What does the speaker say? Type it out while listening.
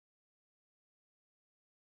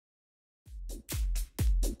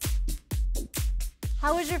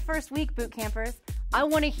How was your first week, boot campers? I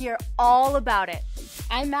want to hear all about it.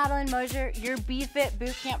 I'm Madeline Mosier, your BeFiT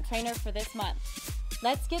Bootcamp trainer for this month.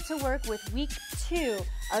 Let's get to work with week 2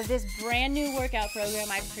 of this brand new workout program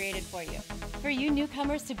I've created for you. For you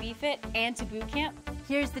newcomers to BeFiT and to Bootcamp,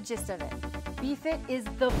 here's the gist of it. BeFiT is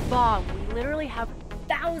the bomb. We literally have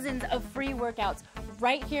thousands of free workouts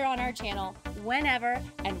right here on our channel, whenever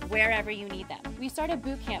and wherever you need them. We started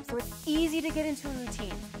Bootcamp so it's easy to get into a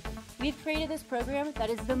routine. We've created this program that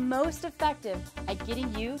is the most effective at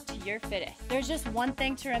getting you to your fittest. There's just one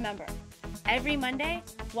thing to remember. Every Monday,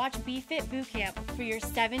 watch BeFiT Bootcamp for your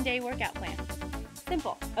 7-day workout plan.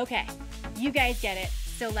 Simple. Okay, you guys get it,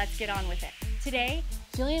 so let's get on with it. Today,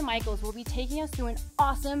 Jillian Michaels will be taking us through an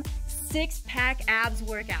awesome 6-pack abs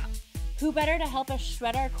workout. Who better to help us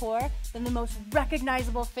shred our core than the most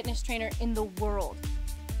recognizable fitness trainer in the world?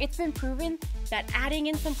 It's been proven that adding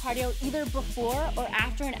in some cardio either before or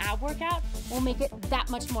after an ab workout will make it that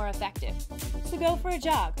much more effective. So go for a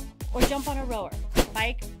jog or jump on a rower,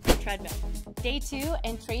 bike, or treadmill. Day 2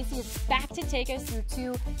 and Tracey is back to take us through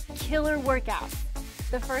 2 killer workouts.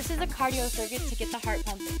 The first is a cardio circuit to get the heart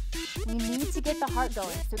pumping. We need to get the heart going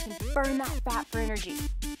so it can burn that fat for energy.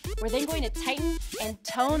 We're then going to tighten and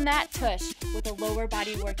tone that tush with a lower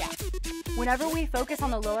body workout. Whenever we focus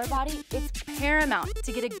on the lower body, it's paramount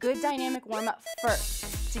to get a good dynamic warm-up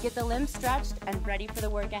first to get the limbs stretched and ready for the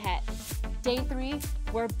work ahead. Day 3,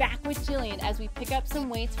 we're back with Jillian as we pick up some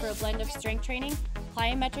weights for a blend of strength training,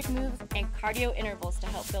 plyometric moves, and cardio intervals to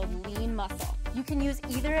help build lean muscle. You can use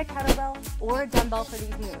either a kettlebell or a dumbbell for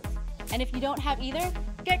these moves. And if you don't have either,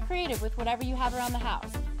 get creative with whatever you have around the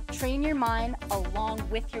house. Train your mind along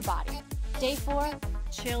with your body. Day 4,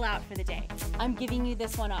 chill out for the day. I'm giving you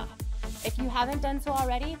this one off. If you haven't done so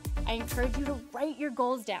already, I encourage you to write your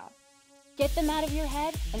goals down. Get them out of your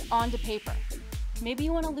head and onto paper. Maybe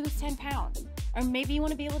you want to lose 10 pounds, or maybe you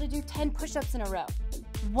want to be able to do 10 push-ups in a row.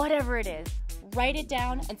 Whatever it is, write it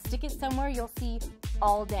down and stick it somewhere you'll see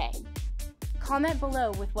all day. Comment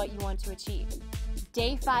below with what you want to achieve.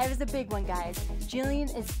 Day 5 is a big one, guys.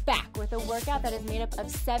 Jillian is back with a workout that is made up of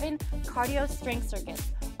 7 cardio strength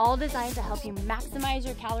circuits, all designed to help you maximize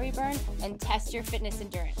your calorie burn and test your fitness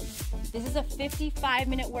endurance. This is a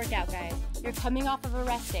 55-minute workout, guys. You're coming off of a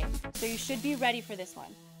rest day, so you should be ready for this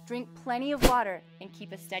one. Drink plenty of water and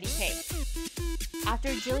keep a steady pace. After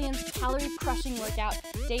Jillian's calorie-crushing workout,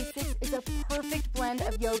 Day 6 is a perfect blend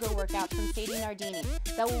of yoga workouts from Sadie and Nardini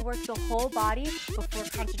that will work the whole body before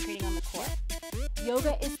concentrating on the core.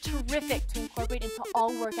 Yoga is terrific to incorporate into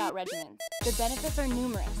all workout regimens. The benefits are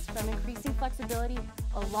numerous, from increasing flexibility,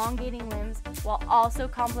 elongating limbs, while also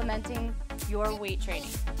complementing your weight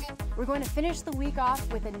training. We're going to finish the week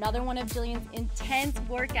off with another one of Jillian's intense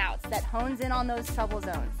workouts that hones in on those trouble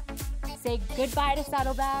zones. Say goodbye to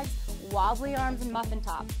saddlebags, wobbly arms, and muffin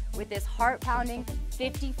tops with this heart-pounding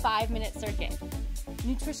 55-minute circuit.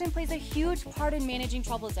 Nutrition plays a huge part in managing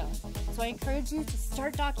trouble zones, so I encourage you to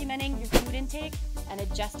start documenting your food intake and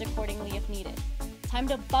adjust accordingly if needed. Time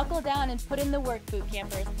to buckle down and put in the work, boot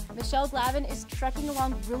campers. Michelle Glavin is trekking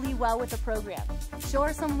along really well with the program. Show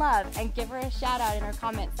her some love and give her a shout out in our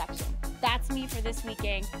comment section. That's me for this week,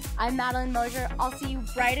 gang. I'm Madeline Mosier. I'll see you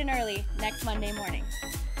bright and early next Monday morning.